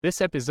This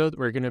episode,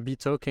 we're going to be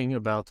talking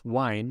about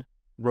wine,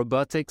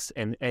 robotics,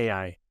 and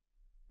AI,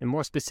 and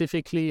more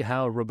specifically,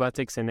 how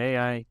robotics and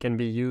AI can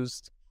be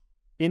used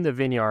in the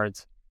vineyard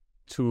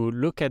to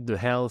look at the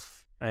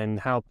health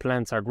and how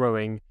plants are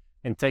growing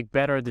and take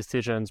better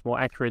decisions, more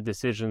accurate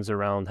decisions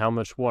around how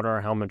much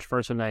water, how much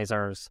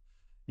fertilizers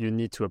you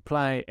need to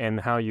apply,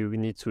 and how you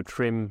need to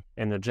trim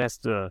and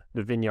adjust the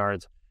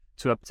vineyard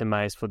to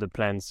optimize for the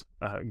plant's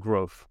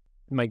growth.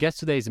 My guest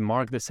today is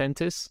Mark De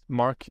Santis.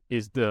 Mark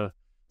is the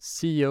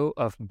CEO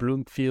of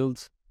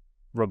Bloomfield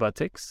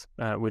Robotics,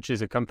 which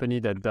is a company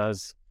that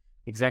does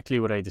exactly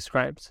what I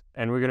described.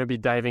 And we're going to be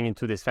diving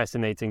into this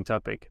fascinating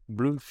topic.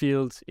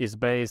 Bloomfield is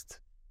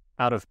based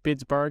out of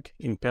Pittsburgh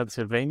in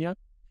Pennsylvania,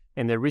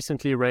 and they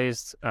recently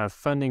raised a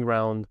funding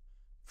round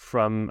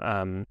from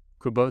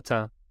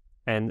Kubota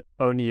and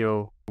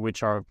Onio,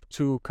 which are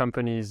two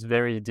companies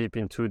very deep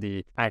into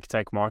the ag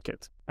tech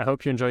market. I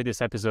hope you enjoyed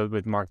this episode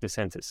with Mark De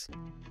Santis.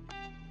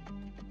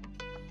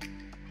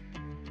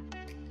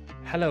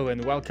 Hello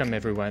and welcome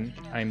everyone.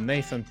 I'm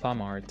Nathan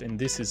Pomart and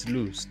this is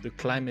Loose, the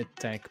Climate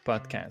Tech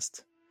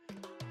Podcast.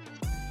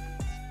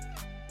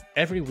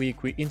 Every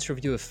week we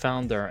interview a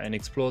founder and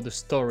explore the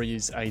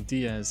stories,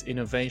 ideas,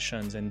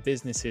 innovations and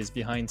businesses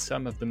behind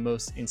some of the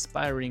most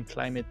inspiring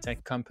climate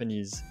tech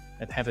companies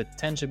that have a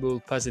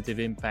tangible positive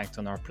impact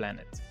on our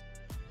planet.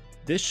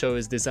 This show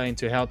is designed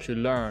to help you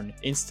learn,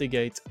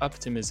 instigate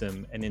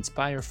optimism and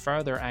inspire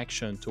further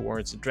action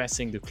towards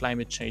addressing the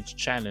climate change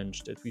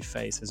challenge that we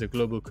face as a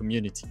global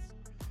community.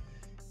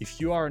 If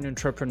you are an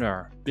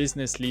entrepreneur,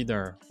 business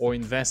leader, or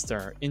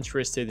investor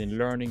interested in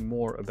learning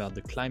more about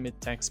the climate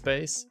tech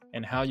space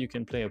and how you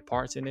can play a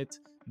part in it,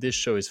 this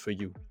show is for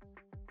you.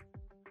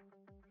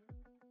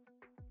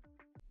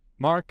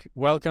 Mark,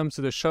 welcome to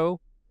the show.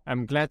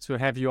 I'm glad to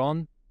have you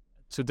on.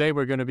 Today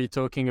we're going to be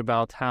talking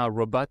about how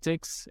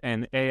robotics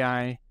and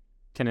AI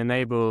can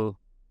enable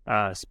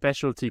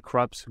specialty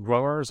crops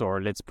growers,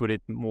 or let's put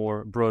it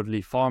more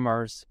broadly,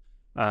 farmers,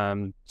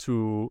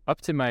 to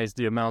optimize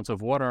the amount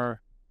of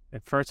water,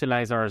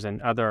 fertilizers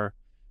and other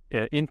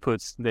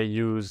inputs they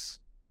use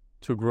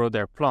to grow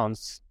their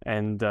plants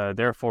and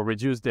therefore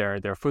reduce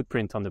their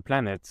footprint on the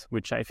planet,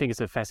 which I think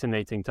is a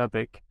fascinating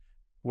topic.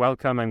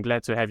 Welcome. I'm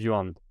glad to have you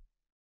on.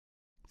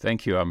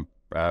 Thank you. I'm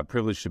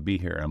privileged to be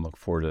here. I'm looking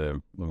forward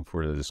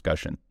to the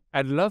discussion.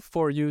 I'd love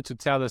for you to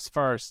tell us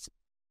first,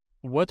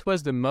 what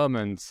was the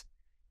moment,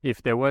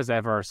 if there was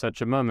ever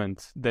such a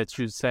moment, that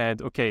you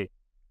said, okay,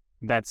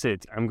 that's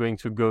it. I'm going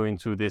to go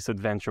into this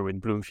adventure with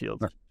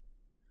Bloomfield.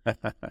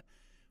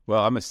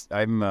 Well,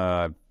 I'm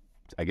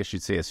I guess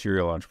you'd say a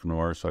serial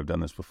entrepreneur. So I've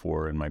done this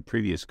before. In my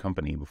previous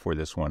company before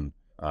this one,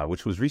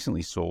 which was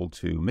recently sold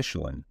to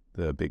Michelin,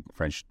 the big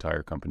French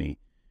tire company,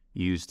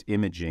 used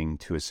imaging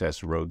to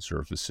assess road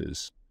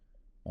surfaces.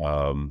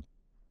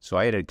 So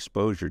I had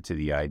exposure to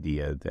the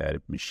idea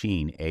that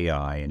machine,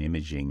 AI, and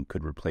imaging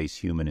could replace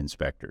human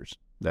inspectors.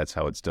 That's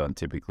how it's done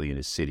typically in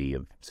a city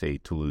of, say,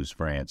 Toulouse,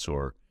 France,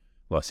 or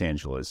Los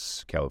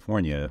Angeles,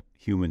 California.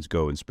 Humans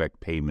go inspect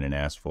pavement and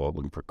asphalt,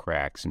 looking for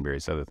cracks and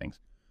various other things.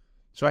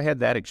 So I had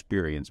that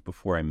experience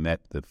before I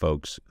met the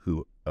folks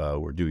who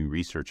were doing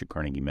research at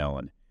Carnegie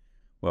Mellon.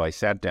 Well, I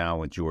sat down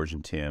with George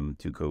and Tim,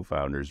 two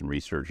co-founders and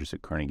researchers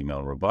at Carnegie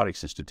Mellon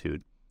Robotics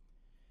Institute,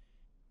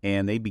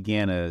 and they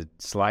began a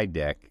slide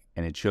deck,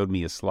 and it showed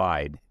me a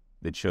slide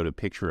that showed a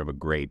picture of a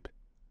grape,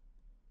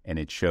 and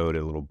it showed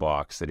a little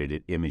box that it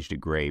had imaged a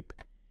grape,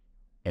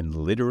 and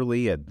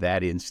literally at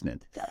that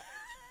instant...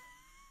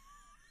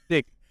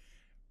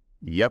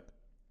 Yep,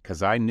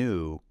 because I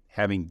knew,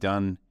 having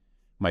done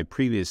my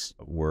previous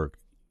work,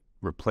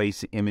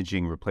 replacing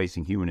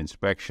human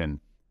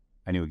inspection,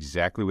 I knew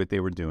exactly what they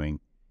were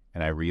doing,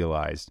 and I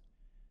realized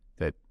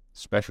that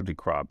specialty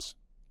crops,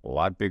 a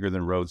lot bigger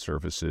than road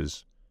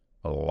surfaces,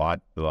 a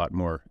lot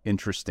more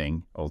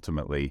interesting,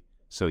 ultimately.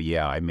 So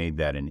yeah, I made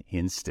that an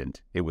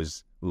instant. It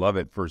was love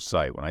at first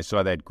sight. When I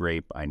saw that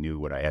grape, I knew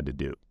what I had to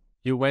do.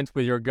 You went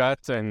with your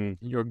gut, and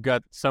your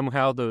gut,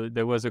 somehow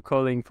there was a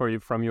calling for you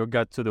from your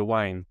gut to the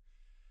wine,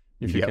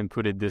 if you can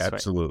put it this way.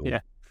 Absolutely.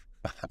 Yeah.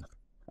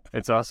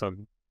 It's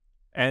awesome.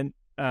 And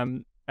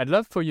I'd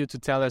love for you to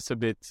tell us a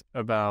bit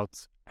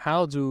about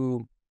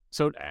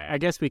so I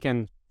guess we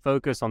can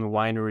focus on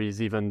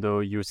wineries, even though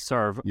you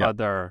serve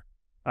other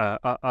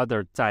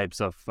types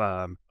of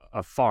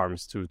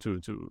farms,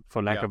 to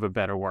for lack of a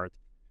better word.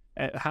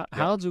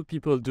 How do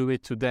people do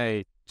it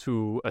today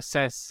to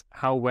assess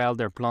how well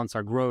their plants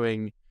are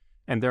growing,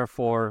 and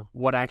therefore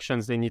what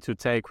actions they need to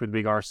take with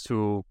regards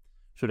to,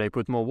 should I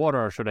put more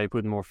water, should I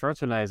put more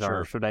fertilizer,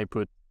 Sure. should I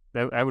put...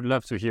 I would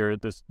love to hear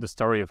the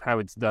story of how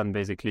it's done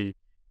basically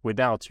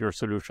without your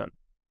solution.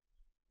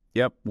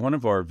 Yep. One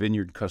of our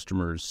vineyard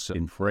customers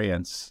in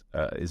France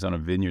is on a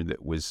vineyard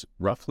that was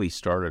roughly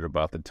started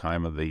about the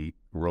time of the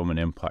Roman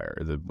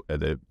Empire,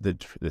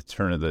 the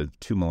turn of the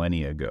 2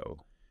 millennia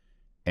ago.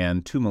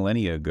 And 2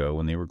 millennia ago,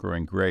 when they were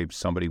growing grapes,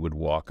 somebody would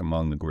walk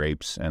among the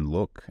grapes and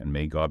look and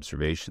make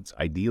observations.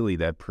 Ideally,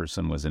 that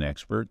person was an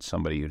expert,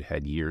 somebody who'd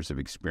had years of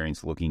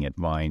experience looking at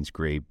vines,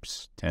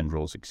 grapes,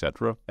 tendrils,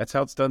 etc. That's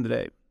how it's done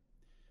today.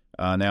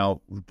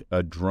 Now,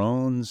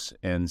 drones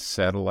and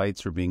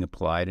satellites are being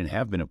applied and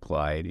have been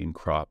applied in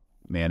crop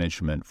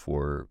management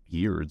for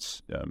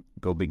years.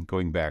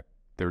 Going back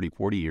 30,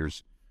 40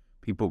 years,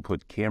 people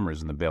put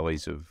cameras in the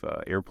bellies of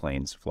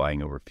airplanes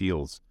flying over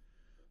fields.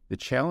 The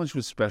challenge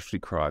with specialty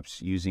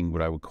crops using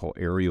what I would call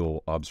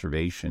aerial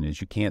observation is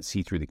you can't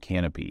see through the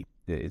canopy.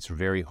 It's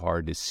very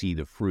hard to see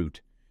the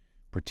fruit,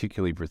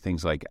 particularly for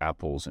things like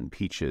apples and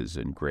peaches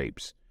and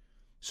grapes.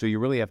 So you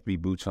really have to be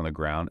boots on the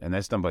ground, and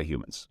that's done by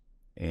humans.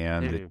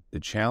 And the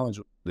challenge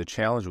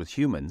with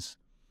humans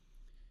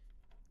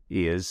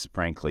is,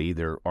 frankly,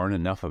 there aren't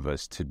enough of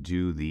us to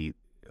do the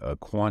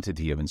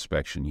quantity of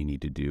inspection you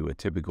need to do. A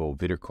typical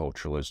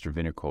viticulturalist or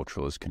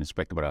viniculturalist can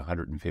inspect about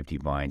 150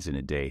 vines in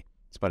a day.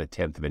 It's about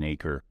 1/10 of an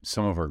acre.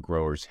 Some of our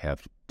growers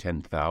have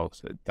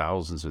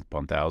thousands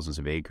upon thousands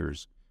of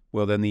acres.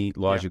 Well, then the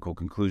logical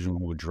conclusion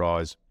we would draw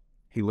is,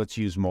 hey, let's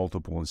use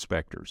multiple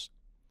inspectors.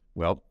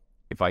 Well,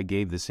 if I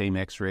gave the same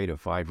x-ray to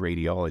 5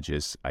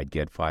 radiologists, I'd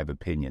get 5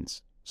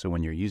 opinions. So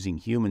when you're using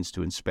humans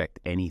to inspect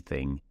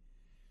anything,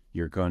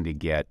 you're going to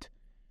get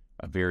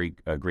a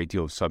great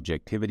deal of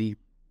subjectivity,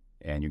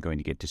 and you're going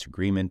to get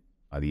disagreement.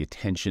 The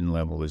attention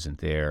level isn't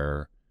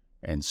there,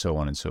 and so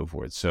on and so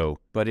forth.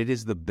 But it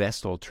is the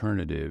best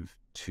alternative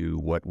to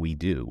what we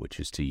do, which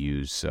is to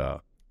use.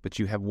 But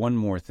you have one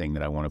more thing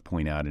that I want to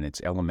point out, and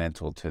it's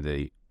elemental to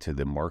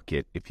the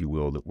market, if you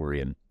will, that we're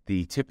in.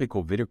 The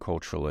typical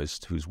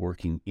viticulturalist who's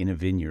working in a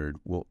vineyard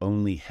will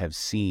only have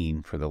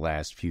seen for the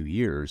last few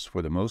years,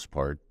 for the most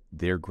part,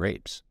 their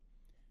grapes.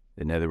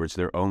 In other words,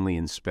 they're only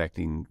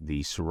inspecting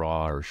the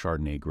Syrah or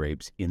Chardonnay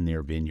grapes in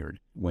their vineyard.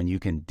 When you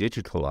can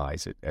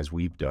digitalize it, as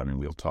we've done, and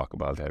we'll talk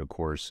about that, of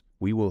course,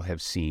 we will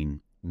have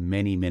seen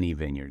many, many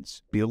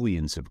vineyards,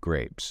 billions of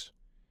grapes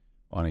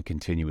on a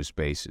continuous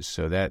basis.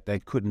 So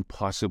that couldn't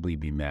possibly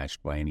be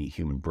matched by any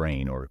human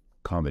brain or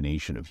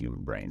combination of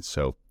human brains.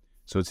 So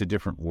it's a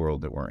different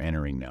world that we're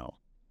entering now.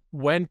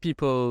 When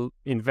people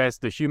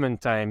invest the human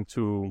time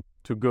to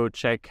go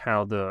check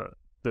how the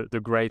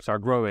grapes are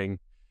growing,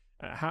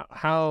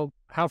 how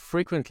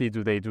frequently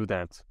do they do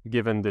that,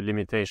 given the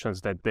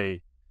limitations that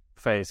they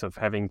face of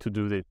having to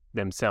do it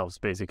themselves,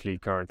 basically,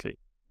 currently?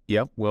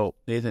 Yeah, well,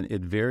 Nathan,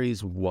 it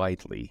varies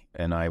widely,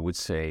 and I would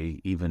say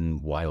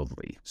even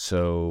wildly.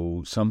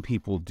 So some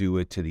people do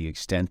it to the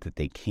extent that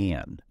they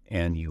can,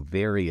 and you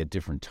vary at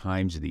different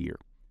times of the year.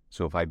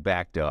 So if I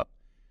backed up,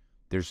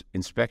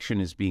 inspection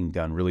is being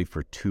done really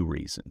for 2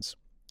 reasons.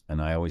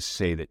 And I always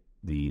say that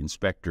the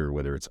inspector,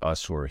 whether it's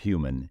us or a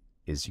human,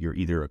 is you're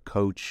either a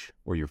coach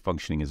or you're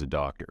functioning as a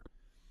doctor.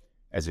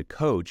 As a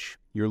coach,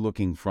 you're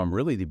looking from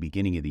really the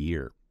beginning of the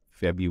year,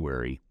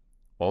 February,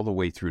 all the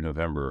way through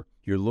November.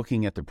 You're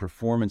looking at the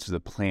performance of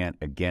the plant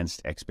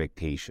against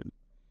expectation.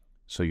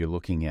 So you're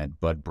looking at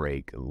bud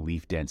break,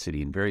 leaf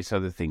density, and various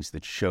other things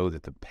that show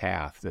that the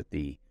path, that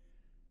the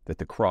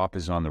crop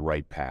is on the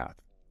right path.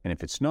 And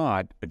if it's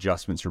not,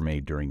 adjustments are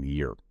made during the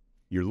year.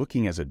 You're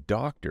looking as a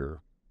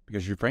doctor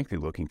because you're frankly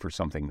looking for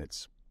something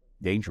that's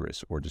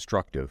dangerous or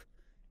destructive.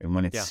 And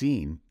when it's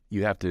seen,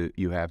 you have to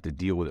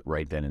deal with it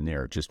right then and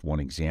there. Just one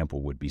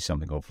example would be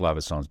something called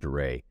Flavescens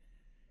durée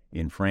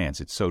in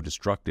France. It's so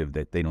destructive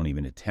that they don't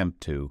even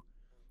attempt to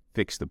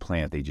fix the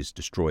plant. They just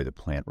destroy the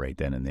plant right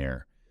then and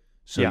there.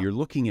 So you're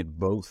looking at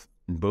both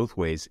in both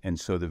ways. And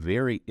so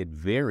it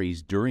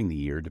varies during the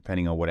year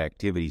depending on what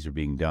activities are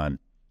being done.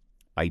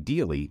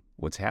 Ideally,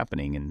 what's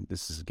happening, and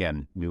this is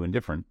again new and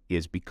different,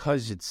 is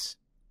because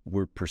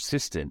we're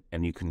persistent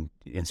and you can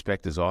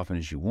inspect as often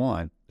as you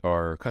want.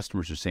 Our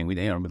customers are saying, we'd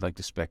like to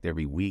inspect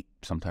every week,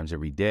 sometimes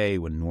every day,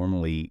 when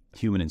normally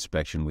human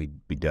inspection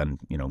would be done,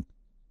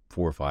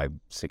 4, 5,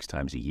 6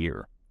 times a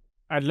year.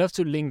 I'd love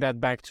to link that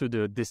back to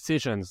the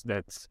decisions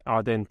that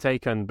are then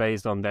taken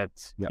based on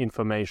that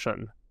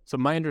information. So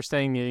my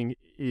understanding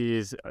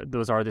is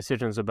those are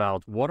decisions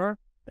about water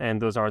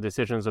and those are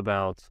decisions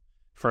about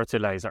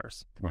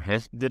fertilizers.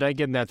 Did I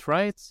get that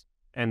right?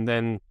 And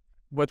then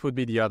what would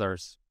be the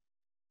others?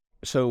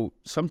 So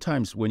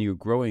sometimes when you're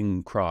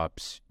growing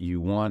crops, you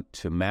want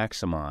to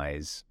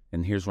maximize,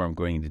 and here's where I'm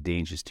going into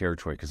dangerous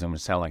territory because I'm going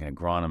to sound like an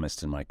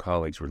agronomist and my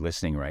colleagues who are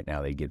listening right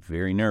now, they get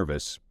very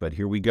nervous, but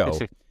here we go.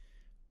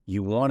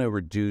 You want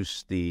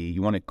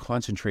to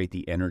concentrate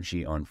the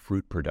energy on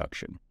fruit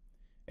production.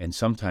 And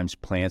sometimes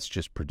plants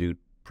just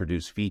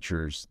produce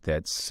features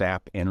that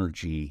sap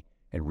energy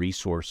and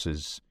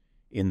resources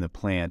in the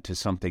plant to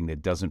something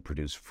that doesn't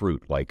produce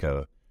fruit, like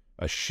a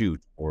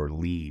shoot or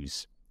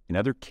leaves. In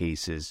other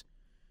cases,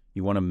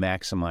 you want to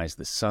maximize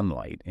the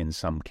sunlight in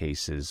some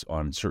cases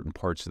on certain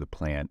parts of the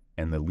plant,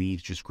 and the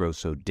leaves just grow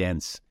so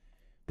dense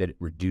that it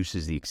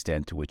reduces the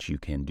extent to which you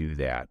can do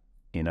that.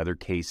 In other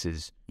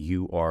cases,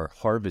 you are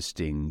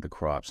harvesting the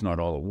crops, not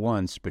all at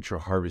once, but you're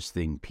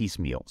harvesting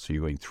piecemeal. So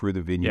you're going through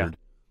the vineyard,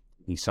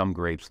 some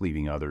grapes,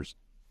 leaving others.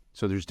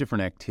 So there's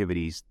different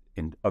activities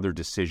and other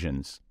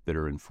decisions that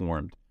are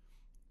informed.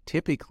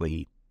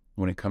 Typically,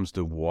 when it comes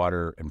to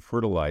water and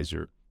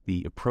fertilizer,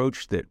 the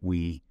approach that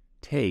we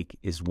take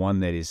is one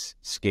that is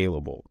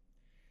scalable.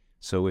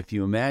 So if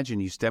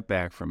you step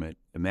back from it,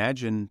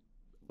 imagine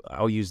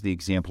I'll use the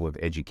example of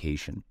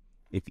education.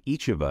 If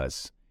each of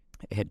us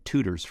had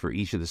tutors for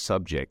each of the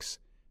subjects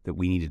that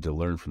we needed to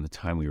learn from the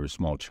time we were a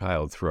small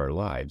child through our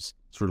lives,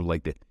 sort of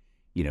like the,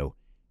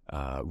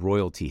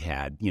 royalty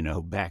had,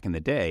 back in the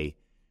day,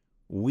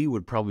 we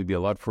would probably be a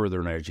lot further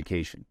in our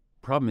education.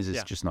 Problem is,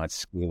 it's just not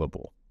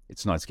scalable.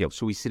 It's not scalable.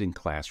 So we sit in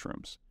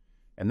classrooms.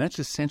 And that's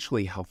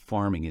essentially how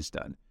farming is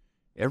done.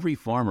 Every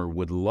farmer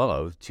would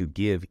love to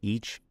give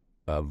each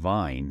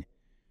vine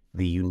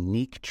the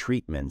unique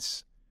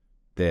treatments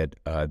that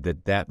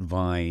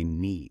vine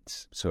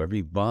needs. So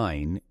every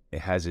vine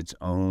has its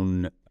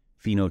own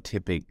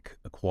phenotypic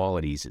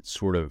qualities. It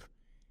sort of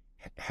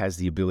has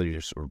the ability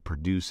to sort of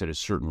produce at a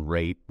certain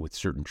rate with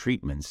certain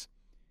treatments,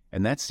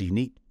 and that's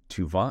unique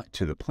to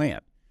the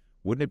plant.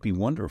 Wouldn't it be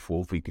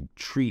wonderful if we could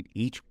treat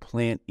each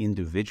plant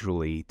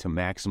individually to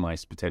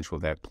maximize the potential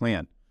of that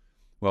plant?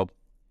 Well,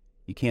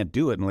 you can't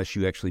do it unless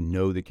you actually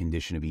know the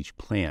condition of each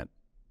plant.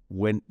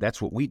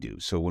 That's what we do.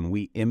 So when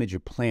we image a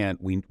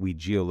plant, we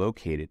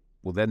geolocate it.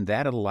 Well, then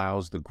that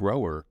allows the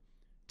grower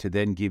to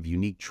then give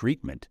unique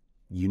treatment,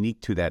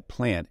 unique to that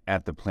plant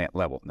at the plant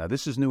level. Now,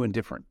 this is new and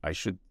different. I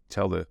should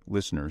tell the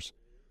listeners,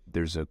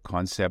 there's a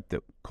concept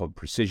called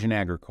precision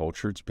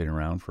agriculture. It's been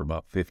around for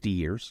about 50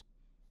 years.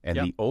 And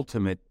the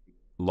ultimate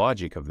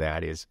logic of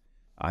that is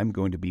I'm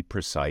going to be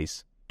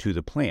precise to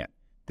the plant.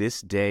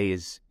 This day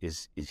is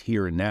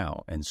here and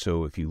now. And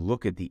so if you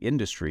look at the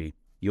industry,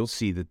 you'll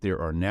see that there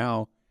are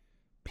now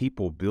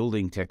people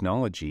building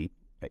technology,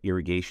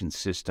 irrigation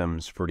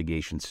systems,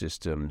 fertigation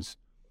systems,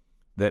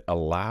 that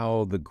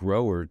allow the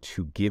grower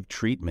to give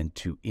treatment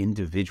to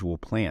individual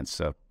plants.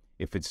 So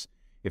if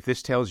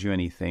this tells you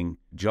anything,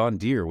 John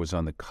Deere was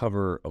on the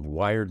cover of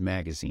Wired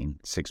magazine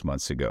 6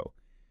 months ago.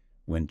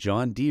 When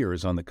John Deere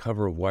is on the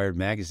cover of Wired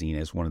magazine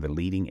as one of the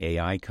leading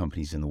AI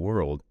companies in the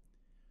world,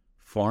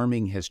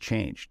 farming has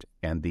changed.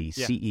 And the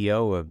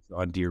CEO of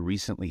John Deere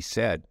recently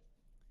said,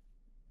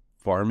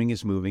 farming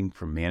is moving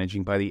from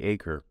managing by the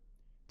acre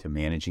to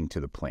managing to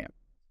the plant.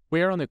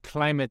 We are on a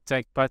climate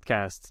tech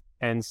podcast.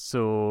 And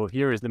so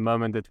here is the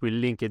moment that we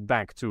link it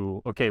back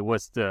to, okay,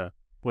 what's the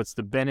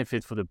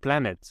benefit for the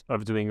planet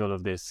of doing all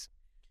of this?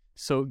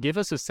 So give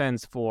us a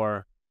sense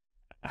for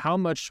how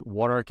much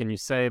water can you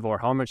save, or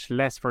how much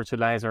less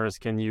fertilizers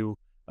can you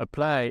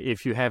apply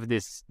if you have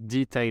this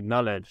detailed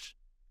knowledge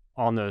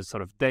on a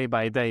sort of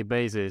day-by-day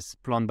basis,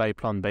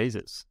 plant-by-plant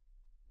basis?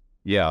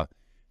 Yeah,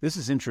 this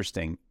is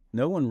interesting.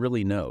 No one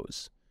really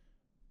knows.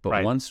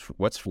 But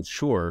what's for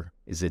sure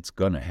is it's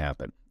going to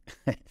happen.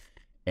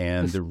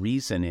 And the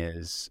reason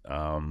is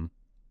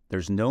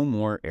there's no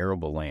more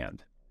arable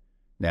land.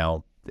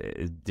 Now,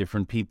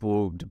 different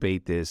people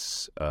debate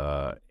this,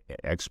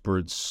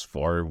 experts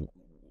far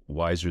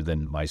wiser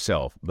than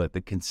myself, but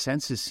the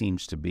consensus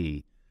seems to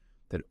be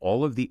that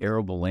all of the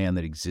arable land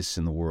that exists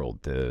in the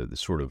world, the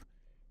sort of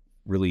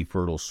really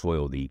fertile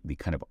soil, the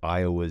kind of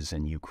Iowas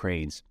and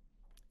Ukraines,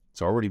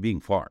 it's already being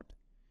farmed.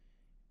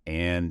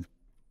 And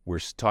we're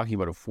talking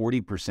about a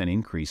 40%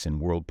 increase in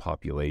world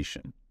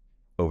population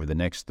over the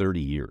next 30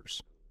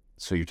 years.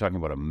 So you're talking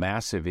about a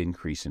massive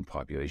increase in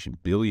population,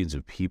 billions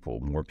of people,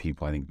 more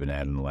people I think have been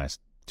added in the last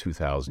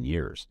 2,000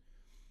 years.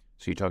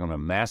 So you're talking about a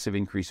massive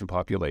increase in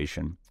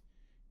population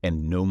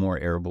and no more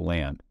arable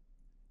land.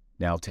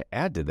 Now, to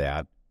add to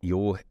that, you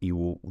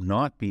will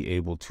not be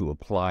able to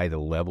apply the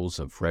levels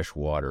of fresh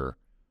water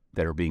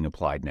that are being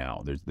applied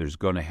now. There's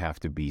going to have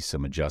to be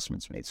some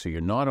adjustments made. So you're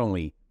not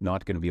only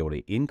not going to be able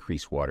to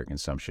increase water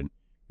consumption,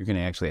 you're going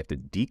to actually have to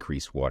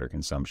decrease water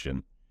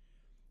consumption.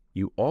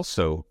 You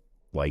also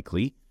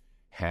likely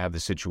have the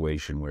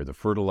situation where the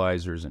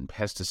fertilizers and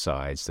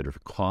pesticides that are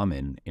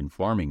common in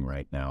farming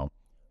right now,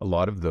 a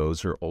lot of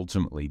those are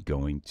ultimately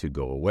going to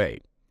go away.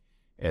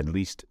 At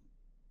least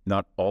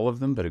not all of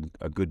them, but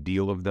a good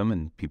deal of them,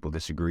 and people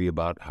disagree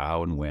about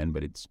how and when,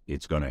 but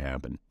it's going to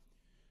happen.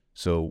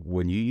 So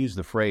when you use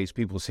the phrase,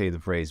 people say the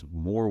phrase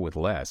more with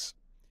less,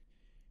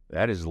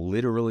 that is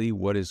literally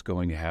what is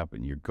going to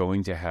happen. You're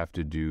going to have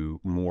to do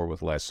more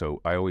with less.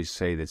 So I always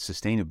say that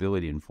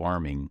sustainability in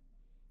farming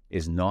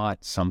is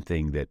not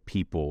something that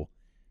people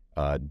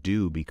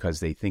do because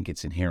they think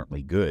it's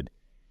inherently good.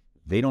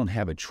 They don't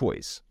have a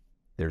choice.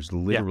 There's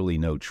literally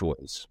no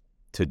choice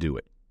to do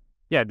it.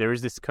 Yeah, there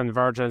is this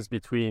convergence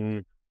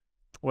between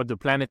what the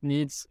planet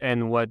needs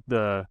and what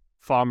the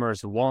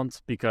farmers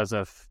want because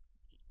of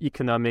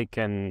economic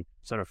and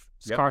sort of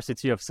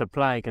scarcity of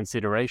supply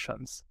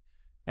considerations.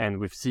 And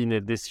we've seen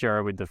it this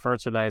year with the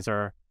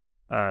fertilizer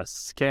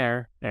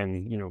scare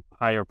and,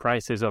 higher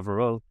prices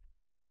overall.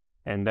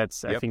 And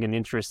that's, I think, an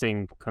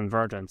interesting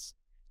convergence.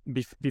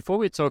 Before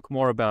we talk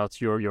more about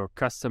your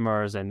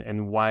customers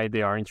and why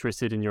they are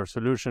interested in your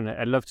solution,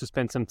 I'd love to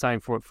spend some time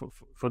for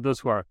those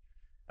who are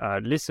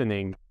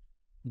listening,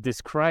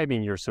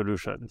 describing your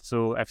solution.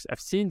 So I've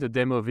seen the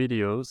demo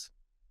videos,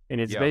 and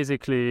it's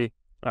basically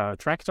a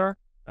tractor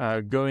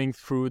going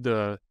through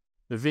the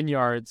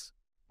vineyards,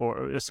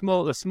 or a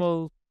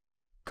small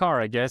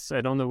car, I guess.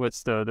 I don't know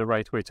what's the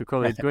right way to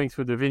call it. Going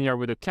through the vineyard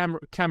with a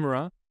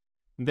camera,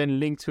 then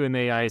linked to an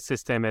AI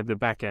system at the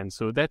back end.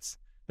 So that's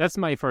That's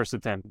my first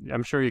attempt.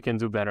 I'm sure you can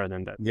do better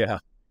than that. Yeah.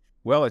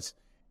 Well,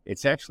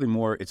 it's actually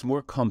more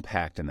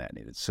compact than that.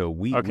 So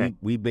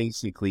we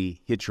basically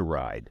hitch a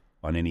ride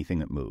on anything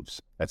that moves.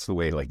 That's the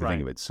way I like to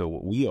think of it. So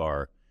what we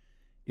are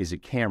is a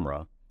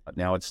camera.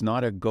 Now, it's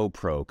not a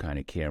GoPro kind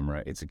of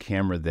camera. It's a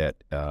camera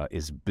that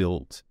is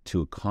built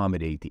to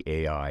accommodate the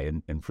AI.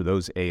 And for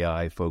those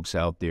AI folks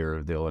out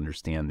there, they'll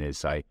understand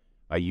this. I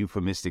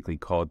euphemistically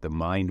call it the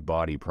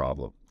mind-body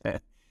problem,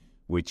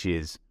 which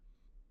is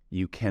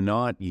you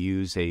cannot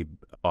use a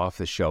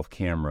off-the-shelf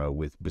camera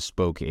with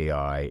bespoke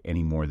AI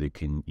any more than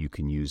you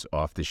can use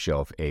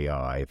off-the-shelf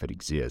AI, if it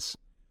exists,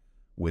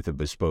 with a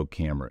bespoke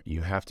camera.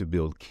 You have to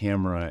build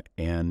camera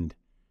and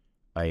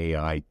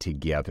AI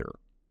together.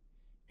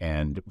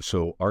 And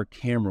so our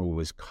camera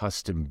was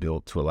custom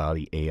built to allow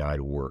the AI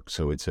to work.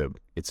 So it's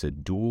a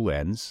dual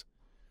lens.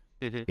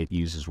 Mm-hmm. It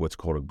uses what's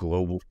called a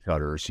global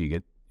shutter.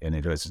 And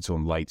it has its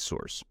own light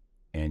source.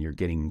 And you're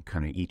getting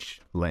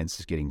each lens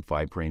is getting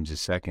 5 frames a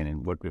second.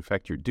 And what in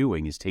effect you're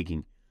doing is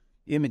taking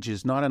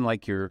images, not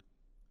unlike your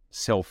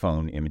cell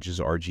phone images,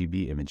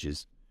 RGB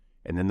images,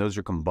 and then those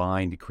are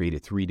combined to create a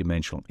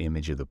 3-dimensional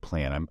image of the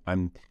plant.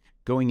 I'm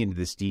going into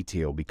this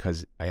detail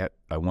because I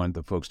want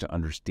the folks to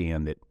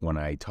understand that when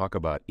I talk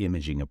about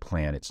imaging a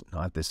plant, it's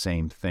not the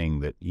same thing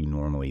that you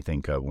normally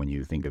think of when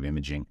you think of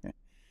imaging.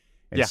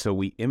 And so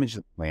we image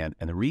the plant,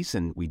 and the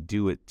reason we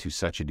do it to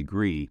such a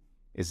degree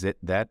is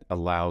that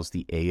allows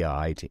the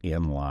AI to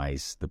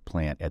analyze the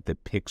plant at the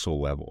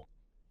pixel level.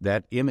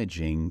 That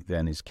imaging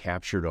then is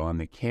captured on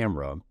the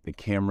camera. The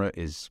camera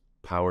is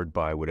powered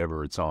by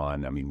whatever it's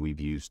on. I mean, we've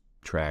used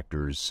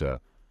tractors,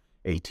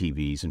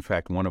 ATVs. In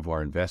fact, one of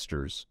our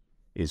investors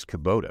is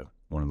Kubota,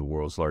 one of the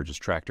world's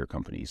largest tractor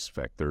companies,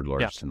 in fact, 3rd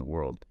largest in the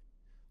world.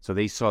 So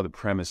they saw the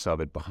premise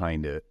of it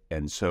behind it.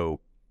 And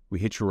so we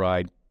hitch a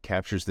ride,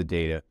 captures the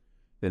data.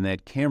 Then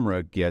that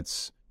camera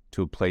gets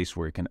to a place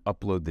where it can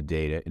upload the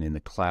data. And in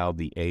the cloud,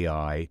 the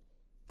AI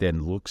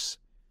then looks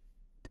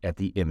at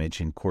the image.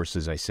 And of course,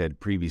 as I said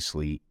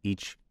previously,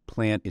 each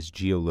plant is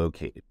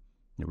geolocated.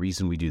 The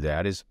reason we do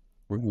that is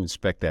we're going to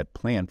inspect that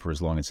plant for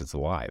as long as it's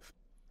alive.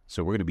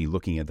 So we're going to be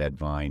looking at that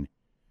vine.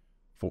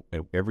 For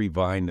every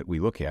vine that we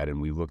look at, and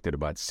we looked at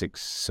about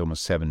 6,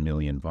 almost 7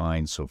 million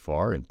vines so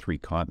far in 3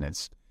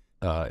 continents,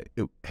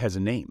 it has a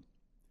name.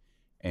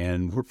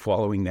 And we're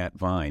following that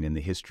vine and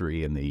the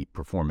history and the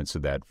performance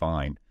of that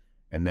vine.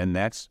 And then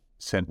that's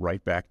sent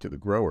right back to the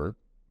grower.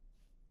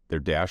 Their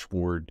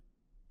dashboard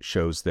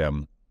shows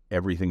them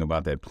everything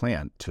about that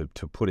plant. To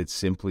put it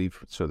simply,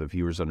 so the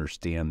viewers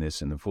understand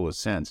this in the fullest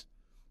sense,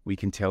 we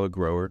can tell a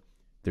grower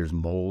there's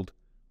mold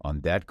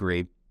on that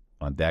grape,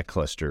 on that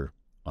cluster,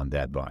 on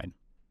that vine.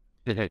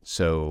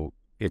 So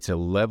it's a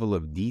level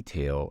of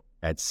detail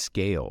at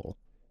scale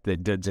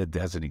that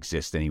doesn't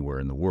exist anywhere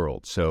in the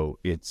world. So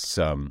it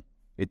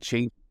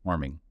changed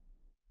farming.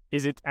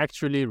 Is it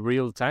actually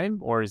real time,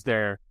 or is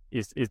there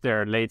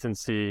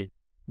latency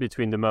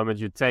between the moment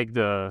you take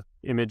the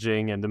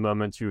imaging and the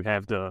moment you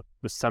have the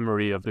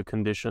summary of the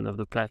condition of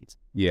the plant?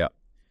 Yeah,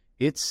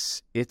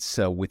 it's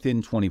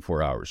within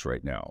 24 hours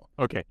right now.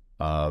 Okay.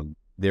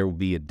 There will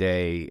be a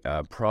day,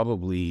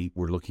 probably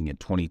we're looking at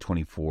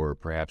 2024,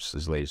 perhaps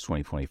as late as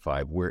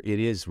 2025, where it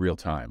is real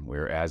time,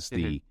 whereas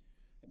in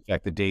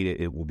fact, the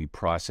data, it will be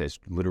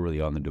processed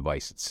literally on the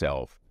device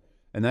itself.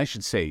 And I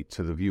should say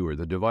to the viewer,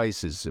 the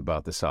device is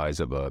about the size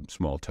of a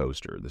small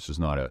toaster. This is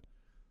not a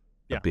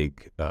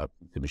big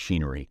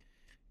machinery.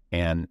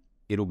 And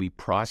it'll be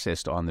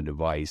processed on the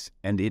device,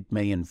 and it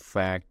may in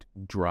fact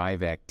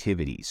drive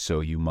activities. So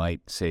you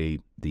might say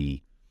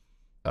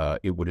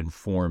it would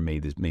inform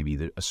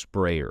maybe a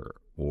sprayer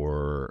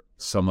or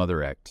some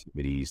other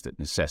activities that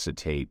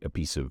necessitate a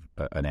piece of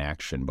an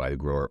action by the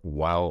grower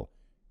while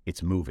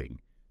it's moving.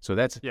 So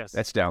that's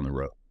down the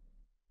road.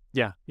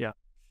 Yeah.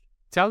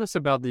 Tell us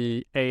about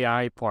the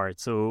AI part.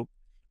 So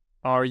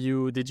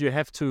did you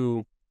have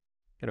to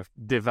kind of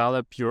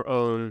develop your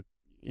own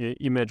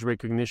image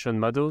recognition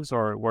models,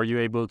 or were you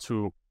able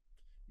to,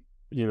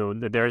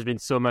 there has been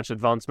so much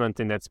advancement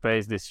in that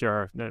space this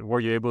year, were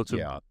you able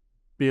to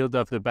build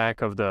off the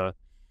back of the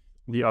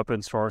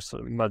open source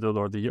model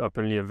or the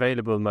openly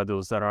available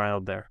models that are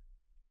out there?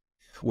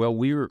 Well,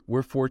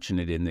 we're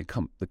fortunate in that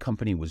the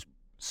company was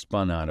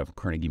spun out of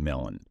Carnegie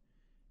Mellon.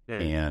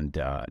 And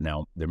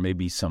now there may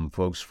be some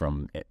folks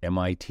from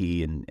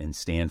MIT and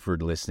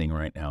Stanford listening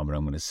right now, but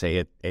I'm going to say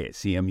it.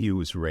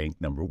 CMU is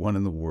ranked number 1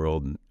 in the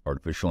world in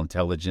artificial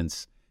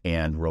intelligence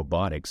and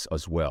robotics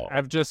as well.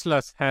 I've just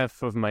lost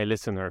half of my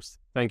listeners.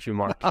 Thank you,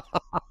 Mark.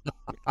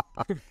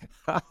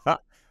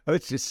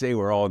 Let's just say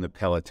we're all in the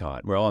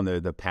peloton. We're all in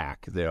the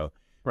pack.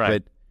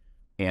 Right.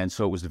 And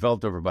so it was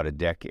developed over about a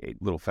decade.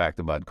 Little fact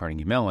about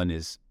Carnegie Mellon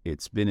is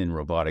it's been in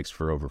robotics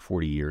for over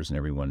 40 years, and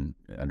everyone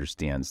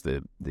understands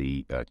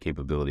the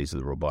capabilities of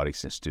the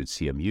Robotics Institute,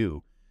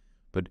 CMU.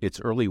 But its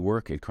early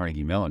work at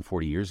Carnegie Mellon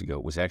 40 years ago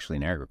was actually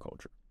in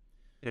agriculture.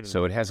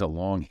 So it has a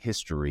long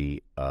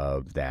history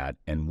of that.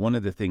 And one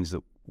of the things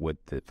that what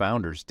the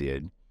founders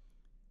did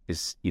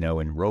is,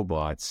 in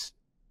robots,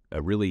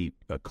 really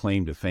a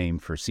claim to fame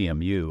for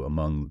CMU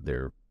among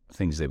their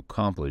things they've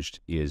accomplished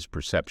is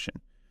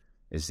perception,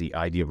 is the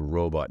idea of a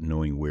robot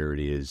knowing where it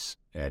is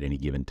at any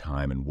given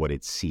time and what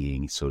it's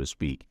seeing, so to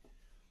speak.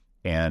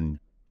 And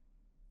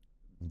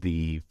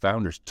the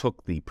founders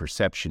took the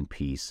perception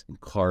piece and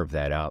carved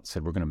that out,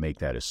 said, we're going to make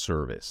that a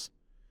service.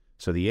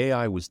 So the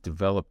AI was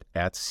developed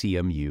at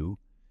CMU,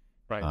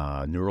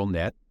 Right. neural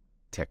net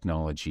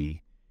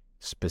technology,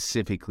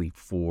 specifically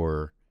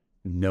for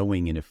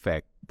knowing in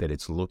effect that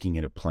it's looking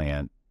at a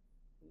plant,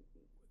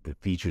 the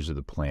features of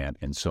the plant,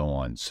 and so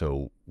on.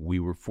 So we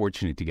were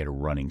fortunate to get a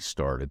running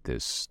start at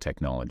this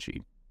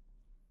technology.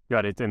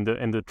 Got it. And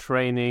the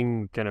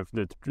training, kind of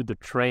the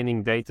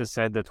training data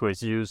set that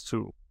was used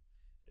to,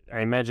 I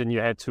imagine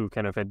you had to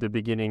kind of at the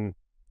beginning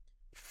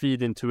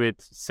feed into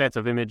it set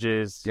of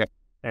images Yep.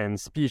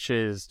 and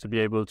species to be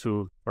able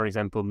to, for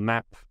example,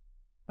 map,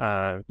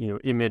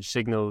 image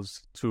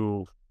signals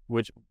to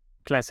which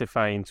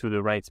classify into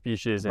the right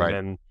species and Right.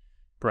 then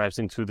perhaps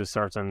into the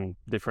certain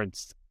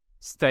different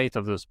state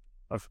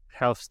of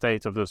health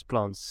state of those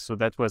plants. So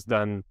that was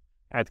done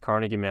at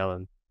Carnegie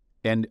Mellon.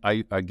 And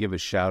I give a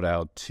shout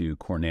out to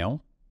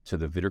Cornell, to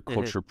the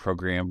viticulture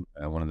program,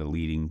 one of the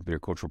leading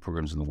viticultural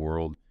programs in the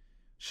world.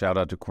 Shout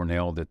out to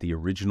Cornell that the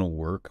original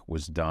work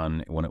was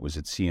done when it was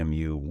at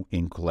CMU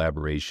in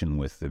collaboration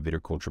with the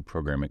viticulture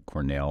program at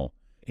Cornell,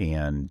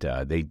 and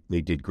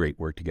they did great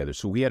work together.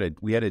 So we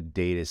had a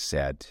data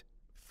set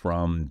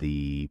from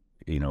the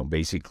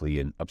basically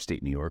in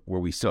upstate New York where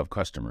we still have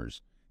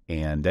customers,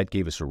 and that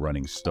gave us a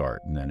running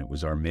start. And then it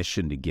was our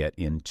mission to get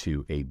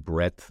into a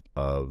breadth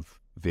of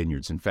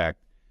vineyards. In fact,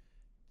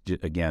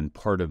 again,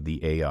 part of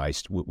the AI,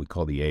 what we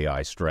call the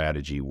AI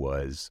strategy,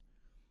 was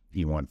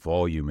you want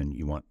volume and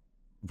you want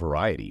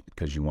variety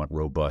because you want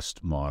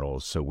robust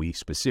models. So we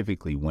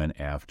specifically went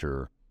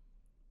after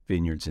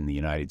vineyards in the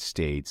United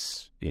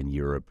States, in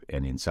Europe,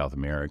 and in South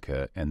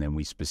America. And then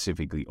we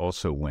specifically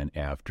also went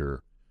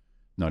after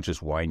not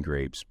just wine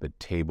grapes, but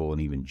table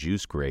and even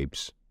juice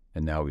grapes.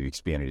 And now we've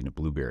expanded into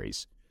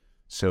blueberries.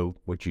 So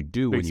what you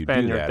do when you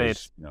do that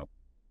is,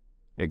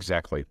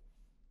 exactly.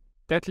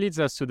 That leads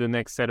us to the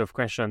next set of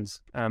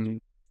questions.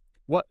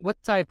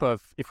 What type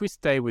of, if we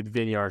stay with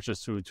vineyards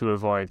just to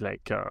avoid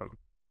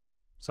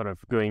sort of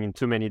going in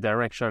too many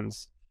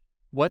directions,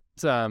 what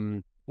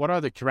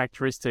are the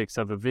characteristics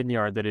of a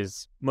vineyard that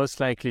is most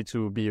likely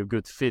to be a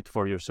good fit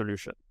for your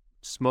solution?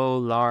 Small,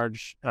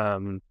 large,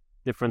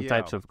 different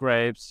types of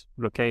grapes,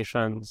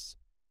 locations.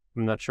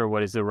 I'm not sure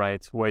what is the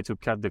right way to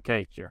cut the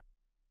cake here.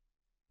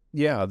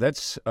 Yeah,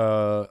 that's,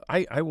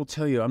 I will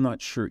tell you, I'm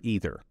not sure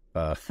either.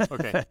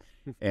 Okay.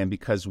 And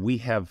because we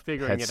have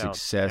had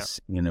success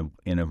in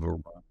a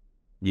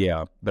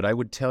but I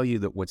would tell you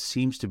that what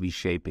seems to be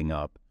shaping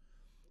up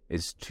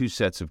is two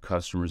sets of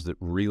customers that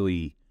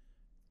really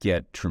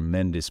get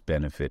tremendous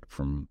benefit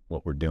from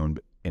what we're doing,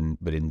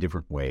 but in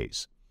different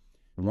ways.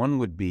 One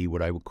would be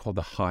what I would call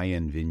the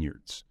high-end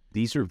vineyards.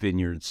 These are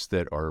vineyards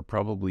that are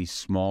probably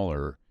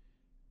smaller,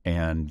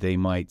 and they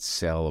might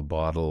sell a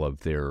bottle of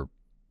their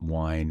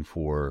wine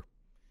for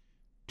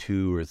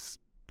 $2,000 or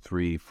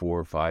 $3,000,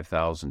 $4,000,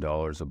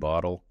 $5,000 a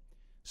bottle.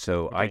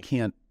 So I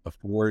can't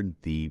afford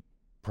the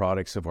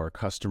products of our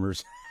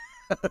customers.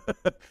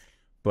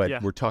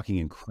 But we're talking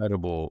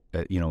incredible,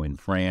 in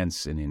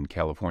France and in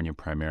California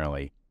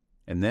primarily.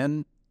 And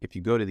then if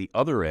you go to the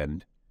other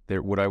end,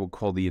 they're what I would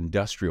call the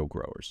industrial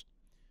growers.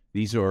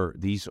 These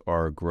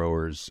are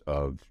growers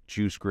of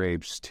juice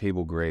grapes,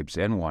 table grapes,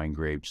 and wine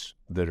grapes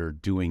that are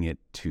doing it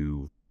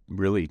to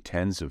really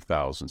tens of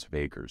thousands of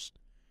acres.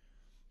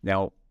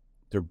 Now,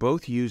 they're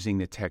both using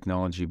the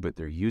technology, but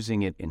they're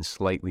using it in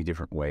slightly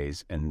different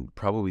ways. And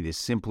probably the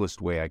simplest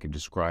way I could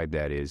describe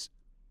that is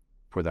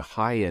for the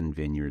high-end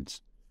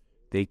vineyards,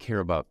 they care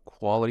about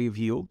quality of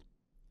yield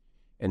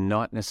and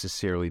not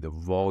necessarily the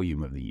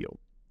volume of the yield.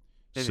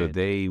 So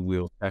they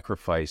will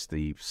sacrifice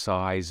the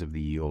size of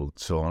the yield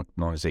so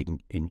long as they can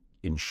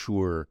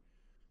ensure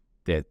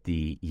that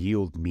the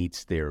yield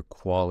meets their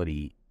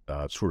quality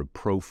sort of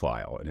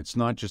profile. And it's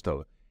not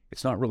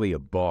really a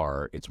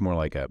bar. It's more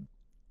like a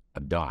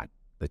dot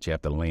that you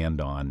have to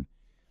land on.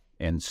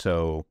 And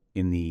so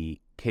in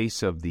the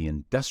case of the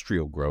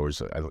industrial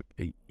growers,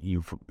 a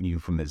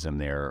euphemism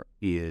there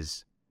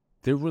is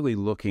they're really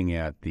looking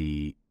at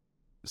the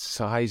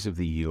size of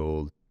the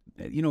yield,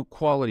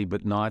 quality,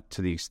 but not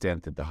to the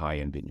extent that the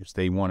high-end vineyards.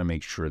 They want to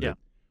make sure that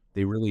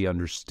they really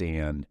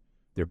understand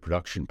their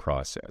production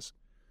process.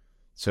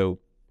 So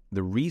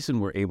the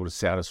reason we're able to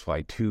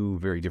satisfy two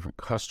very different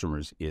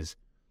customers is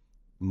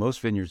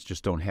most vineyards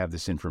just don't have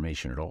this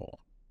information at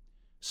all.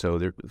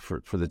 So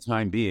for the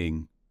time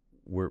being,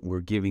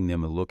 we're giving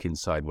them a look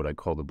inside what I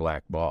call the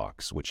black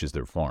box, which is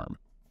their farm.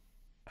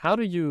 How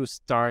do you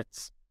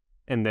start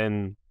and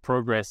then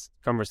progress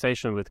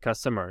conversation with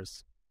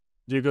customers?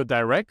 Do you go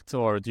direct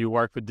or do you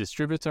work with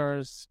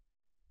distributors?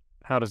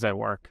 How does that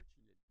work?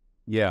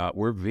 Yeah,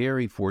 we're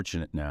very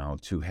fortunate now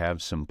to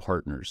have some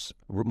partners.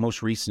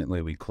 Most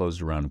recently, we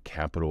closed a round of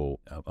capital.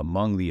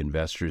 Among the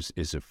investors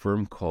is a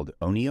firm called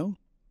Oneo.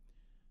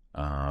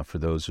 For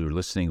those who are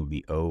listening, it would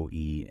be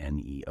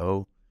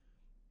OENEO.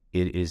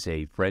 It is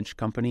a French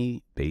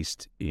company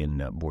based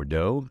in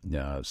Bordeaux.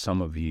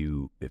 Some of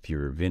you, if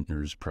you're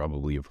vintners,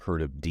 probably have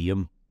heard of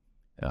Diem.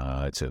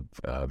 It's a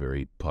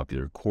very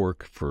popular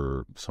cork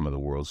for some of the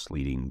world's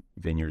leading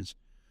vineyards.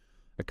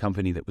 A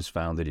company that was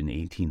founded in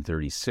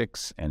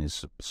 1836 and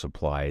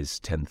supplies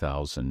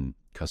 10,000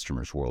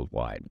 customers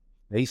worldwide.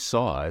 They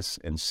saw us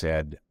and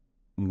said,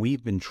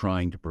 we've been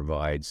trying to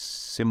provide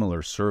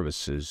similar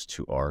services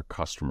to our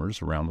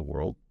customers around the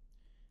world.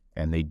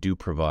 And they do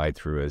provide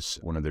through us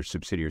one of their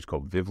subsidiaries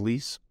called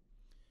Vivlease.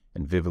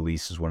 And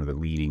Vivlease is one of the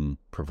leading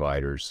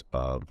providers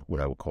of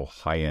what I would call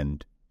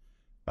high-end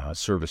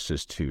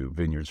services to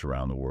vineyards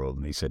around the world.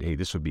 And they said, hey,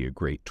 this would be a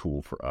great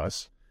tool for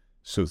us.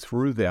 So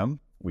through them,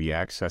 we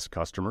access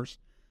customers.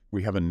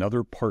 We have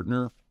another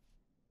partner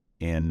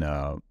in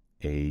a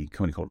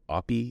company called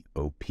Oppy,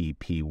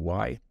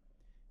 Oppy.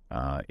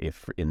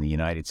 If in the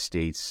United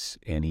States,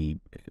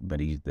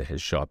 anybody that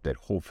has shopped at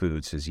Whole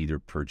Foods has either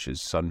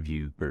purchased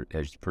Sunview or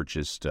has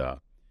purchased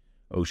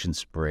Ocean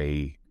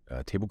Spray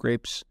table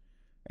grapes,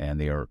 and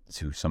they are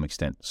to some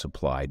extent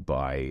supplied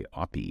by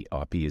Oppy.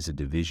 Oppy is a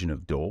division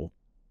of Dole,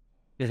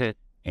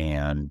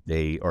 and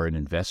they are an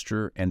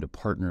investor and a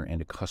partner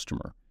and a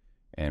customer,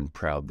 and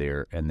proud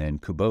there. And then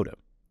Kubota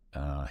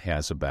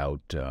has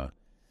about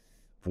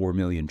 4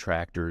 million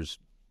tractors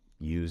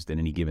used in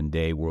any given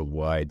day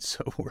worldwide.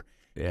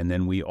 And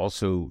then we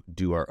also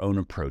do our own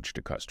approach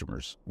to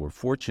customers. We're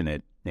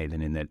fortunate,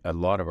 Nathan, in that a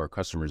lot of our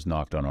customers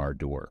knocked on our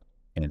door.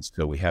 And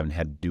so we haven't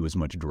had to do as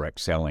much direct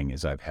selling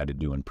as I've had to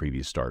do in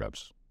previous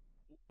startups.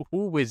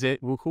 Who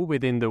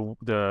within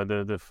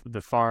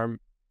the farm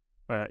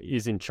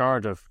is in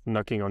charge of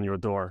knocking on your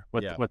door?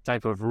 What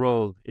type of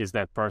role is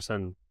that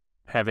person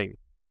having?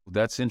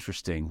 That's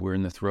interesting. We're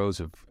in the throes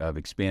of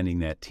expanding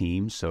that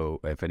team. So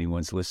if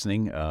anyone's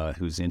listening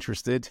who's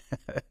interested,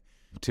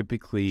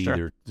 typically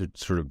Sure.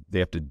 they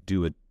have to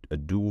do a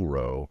dual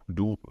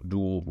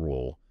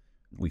role.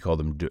 We call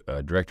them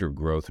director of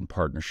growth and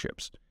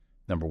partnerships.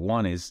 Number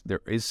one is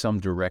there is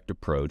some direct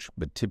approach,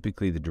 but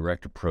typically the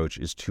direct approach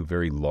is to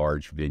very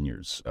large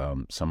vineyards.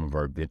 Some of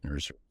our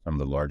vintners are some of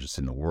the largest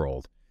in the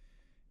world.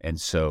 And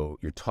so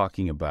you're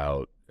talking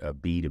about a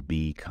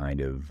B2B kind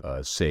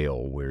of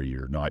sale where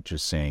you're not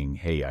just saying,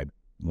 hey, I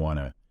want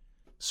to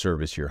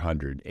service your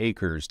 100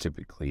 acres.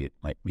 Typically it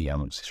might be, I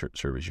want to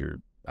service your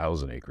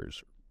 1,000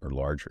 acres or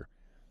larger.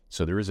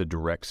 So there is a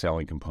direct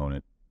selling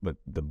component, but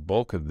the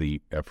bulk of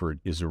the effort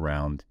is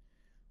around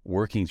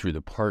working through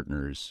the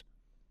partners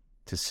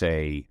to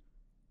say,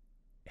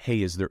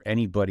 hey, is there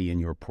anybody in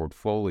your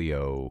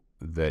portfolio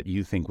that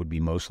you think would be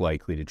most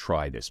likely to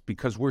try this?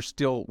 Because we're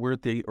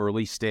at the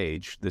early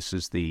stage. This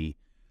is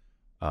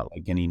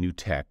like any new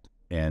tech.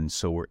 And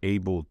so we're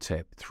able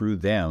to, through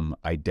them,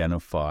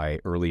 identify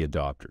early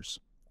adopters.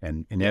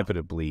 And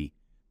inevitably,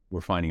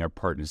 we're finding our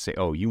partners say,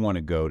 oh, you want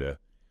to go to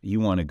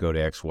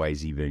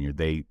XYZ vineyard.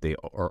 They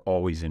are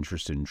always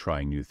interested in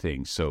trying new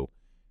things. So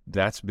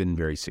that's been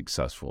very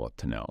successful up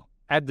to now.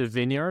 At the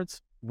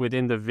vineyards,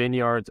 within the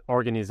vineyard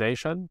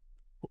organization,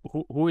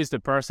 who is the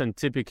person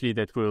typically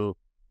that will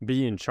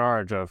be in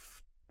charge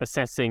of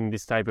assessing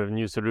this type of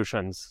new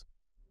solutions?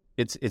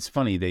 It's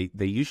funny.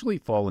 They usually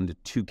fall into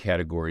two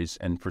categories,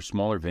 and for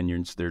smaller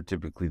vineyards, they're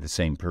typically the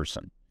same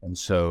person. And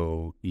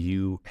so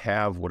you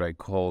have what I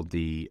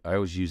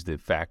always use the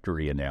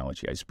factory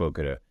analogy. I spoke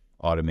at an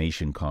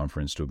automation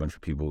conference to a bunch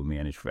of people who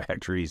manage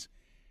factories,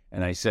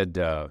 and I said,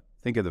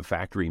 think of the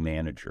factory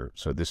manager.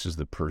 So this is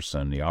the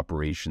person, the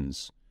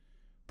operations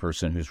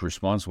person who's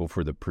responsible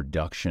for the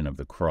production of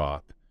the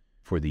crop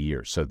for the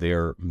year. So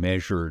they're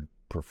measured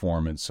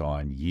performance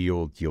on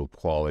yield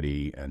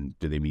quality, and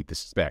do they meet the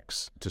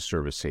specs to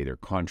service, say, their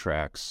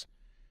contracts.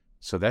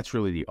 So that's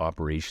really the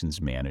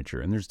operations manager.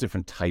 And there's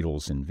different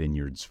titles in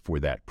vineyards for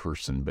that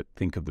person, but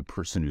think of the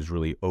person who's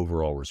really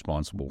overall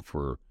responsible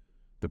for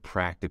the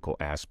practical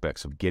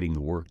aspects of getting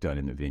the work done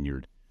in the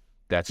vineyard.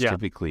 That's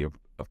typically a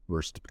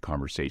first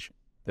conversation.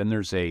 Then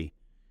there's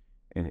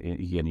and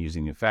again,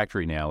 using the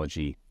factory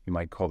analogy, you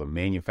might call the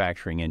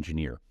manufacturing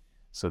engineer.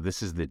 So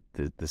this is the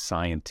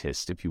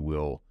scientist, if you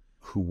will,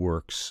 who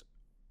works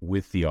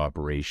with the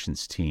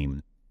operations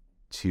team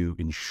to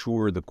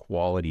ensure the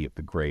quality of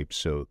the grapes.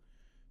 So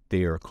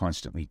they are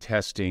constantly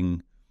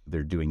testing,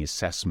 they're doing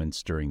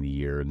assessments during the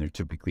year, and they're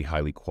typically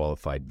highly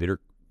qualified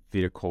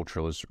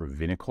viticulturalists or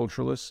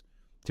viniculturalists.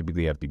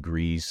 Typically have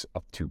degrees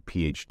up to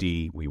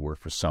PhD. We work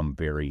for some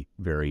very,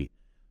 very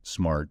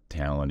smart,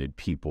 talented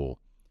people.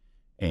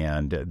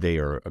 And they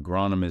are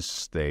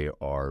agronomists, they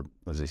are,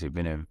 as I say,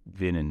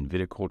 vin and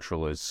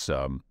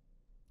viticulturalists,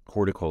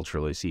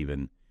 horticulturalists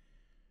even.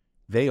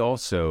 They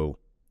also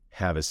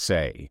have a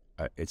say.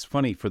 It's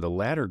funny, for the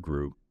latter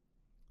group,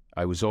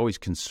 I was always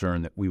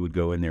concerned that we would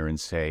go in there and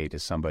say to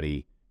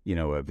somebody,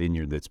 a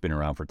vineyard that's been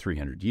around for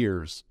 300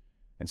 years,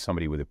 and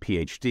somebody with a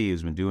PhD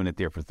who's been doing it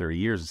there for 30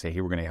 years, and say,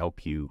 hey, we're going to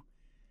help you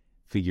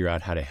figure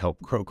out how to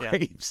help grow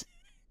grapes.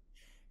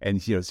 And,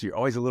 so you're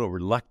always a little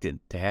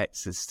reluctant to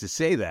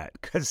say that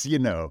because,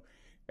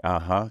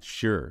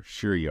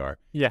 sure you are.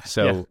 Yeah.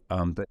 So,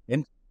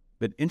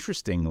 but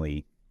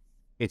interestingly,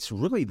 it's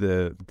really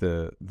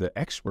the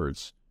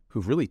experts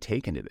who've really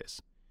taken to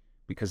this,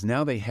 because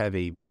now they have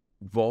a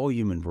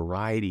volume and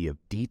variety of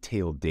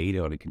detailed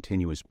data on a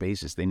continuous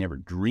basis they never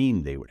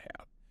dreamed they would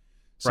have.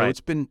 So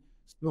It's been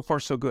so far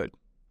so good.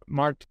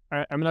 Mark,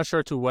 I'm not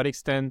sure to what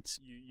extent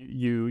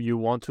you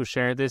want to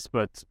share this,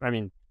 but I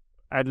mean,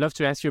 I'd love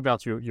to ask you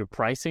about your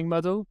pricing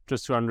model,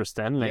 just to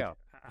understand, like,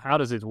 how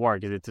does it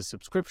work? Is it a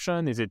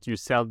subscription? Is it you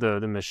sell the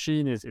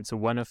machine? It's a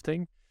one-off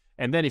thing?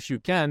 And then if you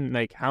can,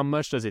 like, how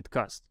much does it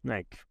cost?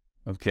 Like,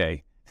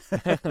 okay.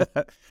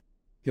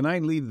 Can I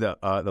leave the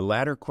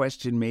latter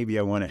question? Maybe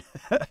I want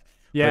to.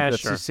 Yeah,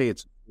 let's sure. Just say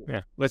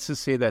let's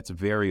just say that's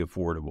very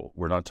affordable.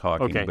 We're not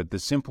talking, but the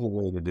simple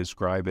way to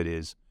describe it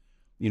is,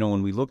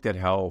 when we looked at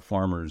how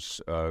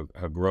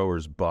how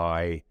growers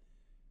buy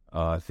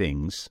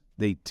things,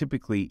 they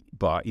typically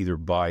either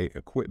buy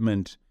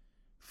equipment,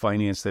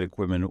 finance that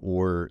equipment,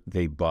 or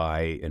they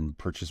buy and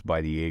purchase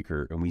by the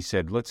acre. And we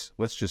said, let's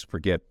just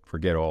forget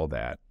all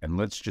that, and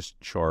let's just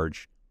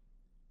charge.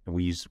 And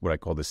we use what I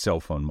call the cell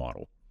phone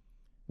model,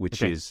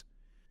 which is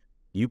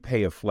you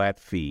pay a flat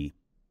fee,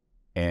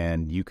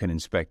 and you can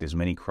inspect as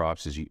many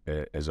crops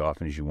as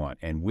often as you want.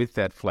 And with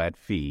that flat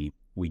fee,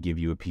 we give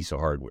you a piece of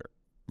hardware.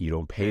 You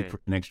don't pay for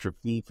an extra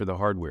fee for the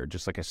hardware.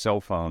 Just like a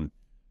cell phone,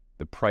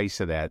 the price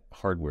of that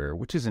hardware,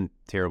 which isn't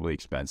terribly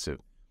expensive,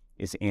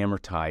 is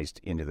amortized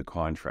into the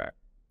contract.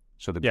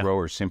 So the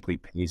grower simply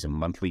pays a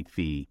monthly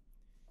fee,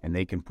 and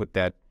they can put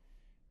that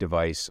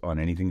device on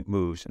anything that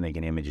moves, and they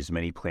can image as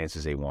many plants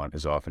as they want,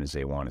 as often as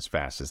they want, as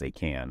fast as they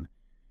can.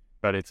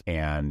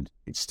 And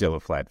it's still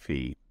a flat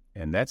fee.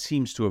 And that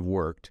seems to have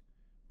worked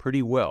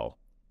pretty well.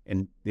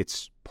 And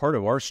it's part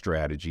of our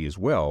strategy as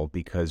well,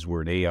 because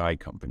we're an AI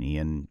company,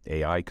 and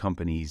AI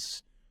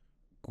companies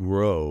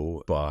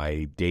grow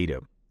by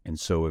data. And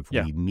so if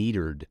we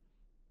metered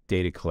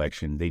data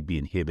collection, they'd be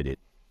inhibited.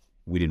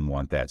 We didn't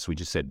want that. So we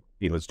just said,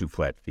 hey, let's do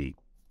flat fee.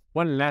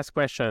 One last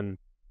question.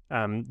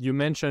 You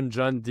mentioned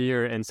John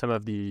Deere and some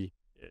of the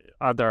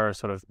other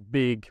sort of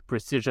big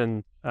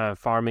precision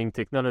farming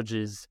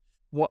technologies.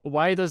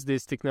 Why does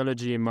this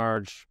technology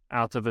emerge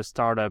out of a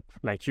startup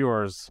like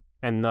yours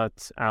and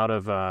not out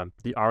of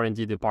the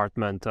R&D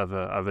department of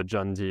a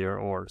John Deere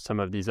or some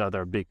of these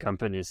other big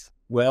companies?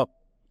 Well,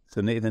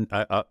 so Nathan,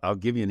 I'll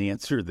give you an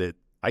answer that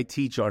I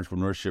teach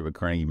entrepreneurship at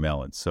Carnegie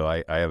Mellon. So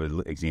I have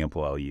an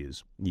example I'll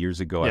use.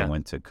 Years ago, I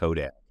went to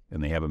Kodak,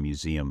 and they have a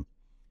museum.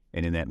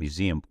 And in that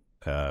museum,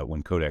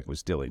 when Kodak was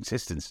still in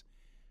existence,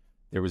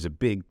 there was a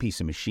big piece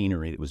of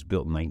machinery that was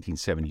built in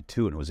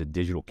 1972, and it was a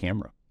digital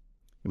camera.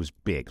 It was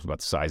big. It was about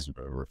the size of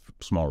a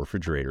small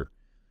refrigerator.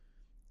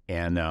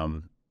 And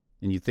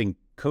you think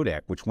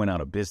Kodak, which went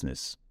out of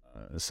business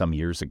some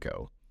years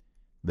ago,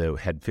 though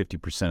had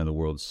 50% of the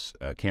world's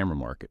camera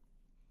market.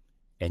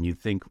 And you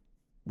think,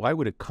 why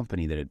would a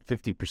company that had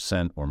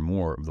 50% or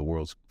more of the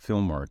world's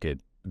film market,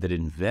 that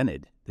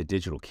invented the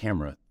digital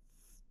camera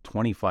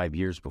 25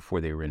 years before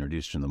they were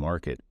introduced in the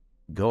market,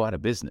 go out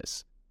of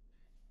business?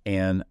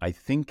 And I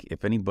think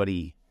if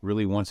anybody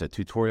really wants a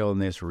tutorial on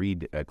this,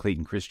 read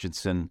Clayton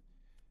Christensen,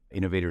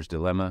 Innovator's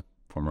Dilemma,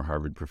 former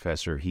Harvard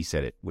professor. He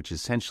said it, which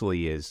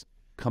essentially is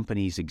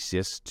companies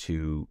exist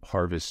to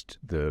harvest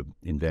the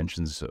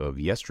inventions of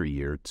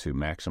yesteryear to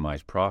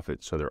maximize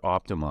profit. So they're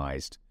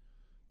optimized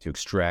to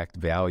extract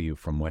value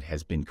from what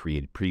has been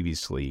created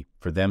previously.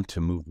 For them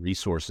to move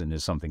resources into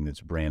something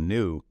that's brand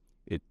new,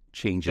 it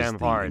changes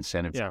the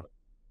incentives. Yeah.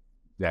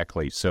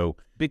 Exactly. So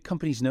big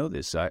companies know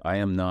this. I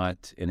am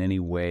not in any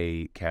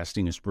way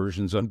casting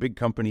aspersions on big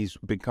companies.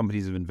 Big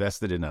companies have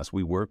invested in us.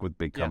 We work with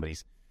big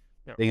companies.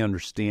 Yeah. They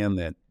understand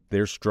that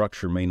their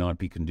structure may not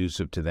be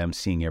conducive to them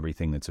seeing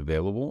everything that's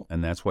available.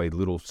 And that's why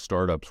little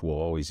startups will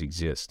always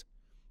exist,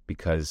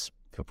 because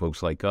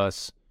folks like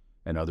us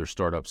and other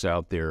startups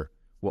out there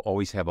will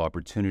always have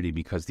opportunity,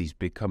 because these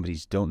big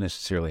companies don't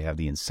necessarily have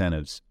the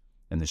incentives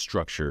and the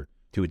structure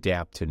to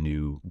adapt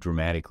to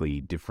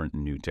dramatically different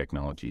new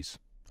technologies.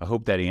 I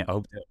hope that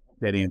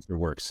answer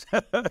works.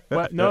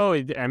 Well, no,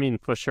 I mean,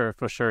 for sure.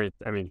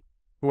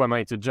 Who am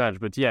I to judge?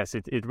 But yes,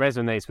 it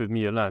resonates with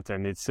me a lot,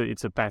 and it's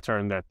a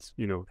pattern that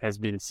has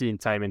been seen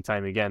time and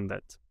time again,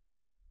 that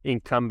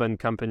incumbent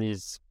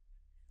companies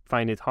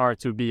find it hard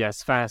to be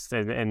as fast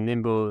and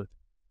nimble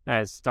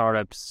as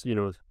startups,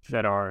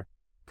 that are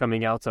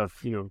coming out of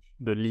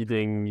the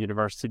leading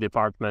university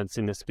departments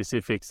in a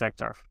specific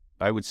sector.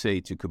 I would say,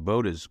 to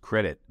Kubota's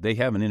credit, they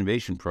have an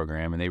innovation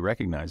program, and they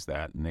recognize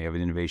that, and they have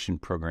innovation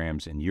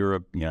programs in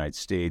Europe, the United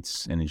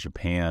States, and in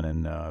Japan,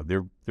 and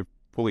they're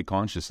fully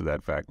conscious of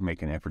that fact,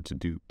 make an effort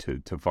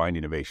to find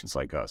innovations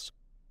like us.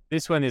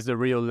 This one is the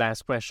real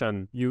last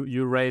question.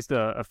 You raised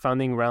a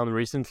funding round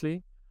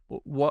recently.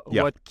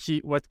 What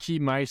key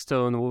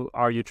milestone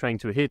are you trying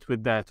to hit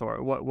with that,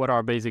 or what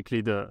are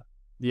basically the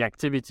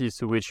activities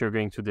to which you're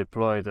going to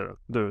deploy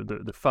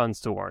the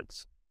funds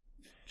towards?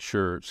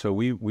 Sure. So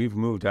we've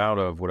moved out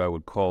of what I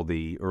would call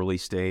the early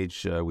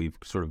stage. We've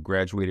sort of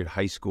graduated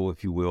high school,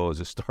 if you will, as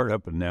a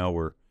startup, and now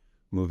we're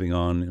moving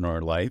on in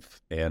our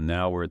life. And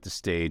now we're at the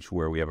stage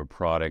where we have a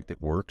product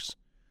that works,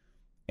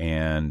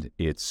 and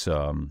it's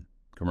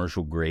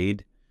commercial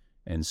grade.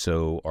 And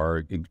so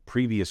our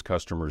previous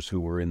customers who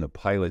were in the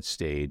pilot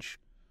stage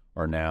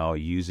are now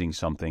using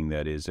something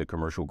that is a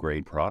commercial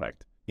grade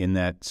product. In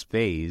that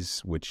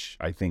phase, which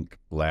I think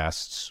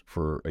lasts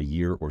for a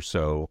year or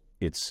so,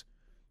 it's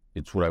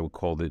what I would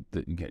call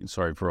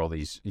sorry for all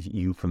these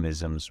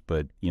euphemisms,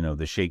 but,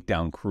 the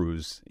shakedown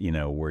cruise,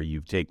 where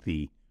you take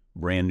the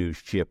brand new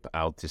ship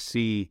out to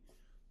sea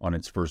on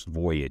its first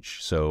voyage.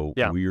 So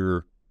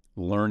we're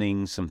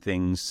learning some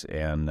things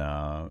and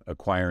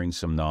acquiring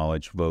some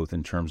knowledge, both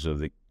in terms of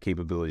the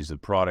capabilities of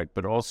the product,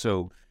 but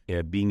also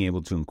being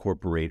able to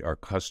incorporate our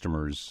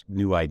customers'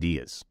 new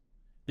ideas.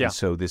 Yeah. And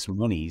so this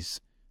monies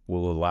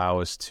will allow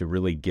us to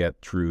really get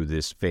through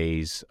this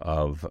phase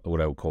of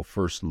what I would call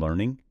first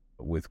learning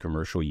with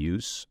commercial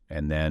use,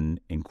 and then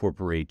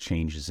incorporate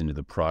changes into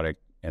the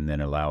product, and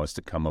then allow us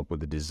to come up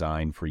with a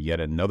design for yet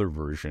another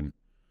version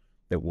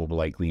that we'll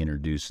likely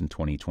introduce in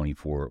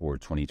 2024 or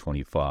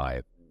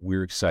 2025.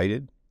 We're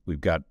excited. We've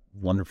got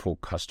wonderful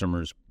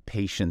customers,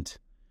 patient,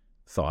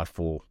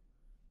 thoughtful,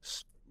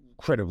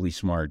 incredibly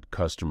smart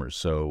customers.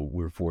 So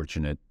we're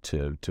fortunate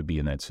to be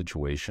in that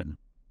situation.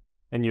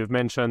 And you've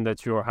mentioned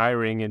that you're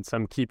hiring in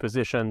some key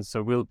positions,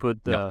 so we'll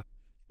put the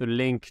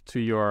link to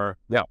your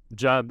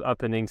job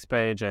openings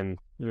page, and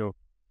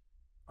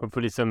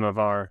hopefully some of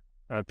our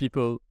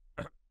people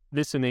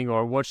listening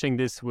or watching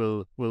this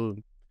will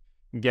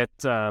get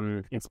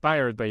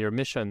inspired by your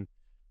mission.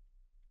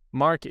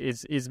 Mark,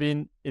 it's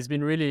been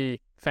really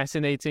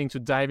fascinating to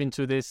dive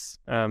into this.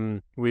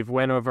 We've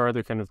went over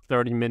the kind of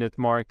 30-minute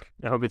mark.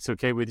 I hope it's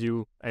okay with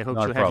you. I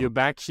hope to have you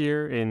back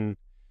here in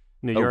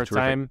New York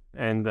time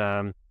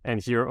and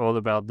hear all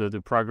about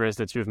the progress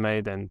that you've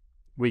made, and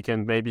we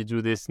can maybe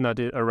do this not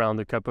around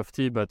a cup of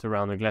tea, but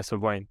around a glass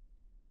of wine.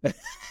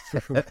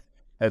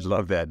 I'd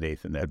love that,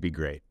 Nathan. That'd be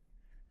great.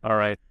 All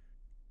right.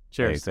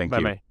 Cheers. Hey, thank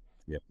you. Bye-bye.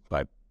 Yeah,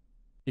 bye.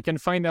 You can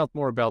find out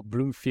more about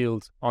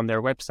Bloomfield on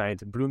their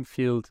website,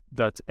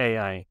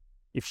 bloomfield.ai.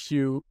 If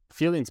you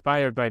feel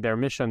inspired by their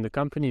mission, the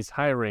company is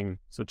hiring,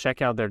 so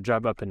check out their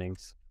job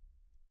openings.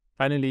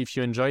 Finally, if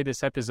you enjoyed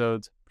this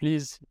episode,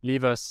 please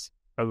leave us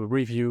a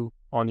review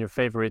on your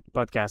favorite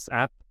podcast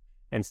app,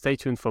 and stay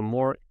tuned for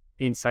more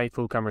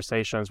insightful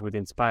conversations with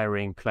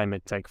inspiring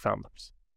climate tech founders.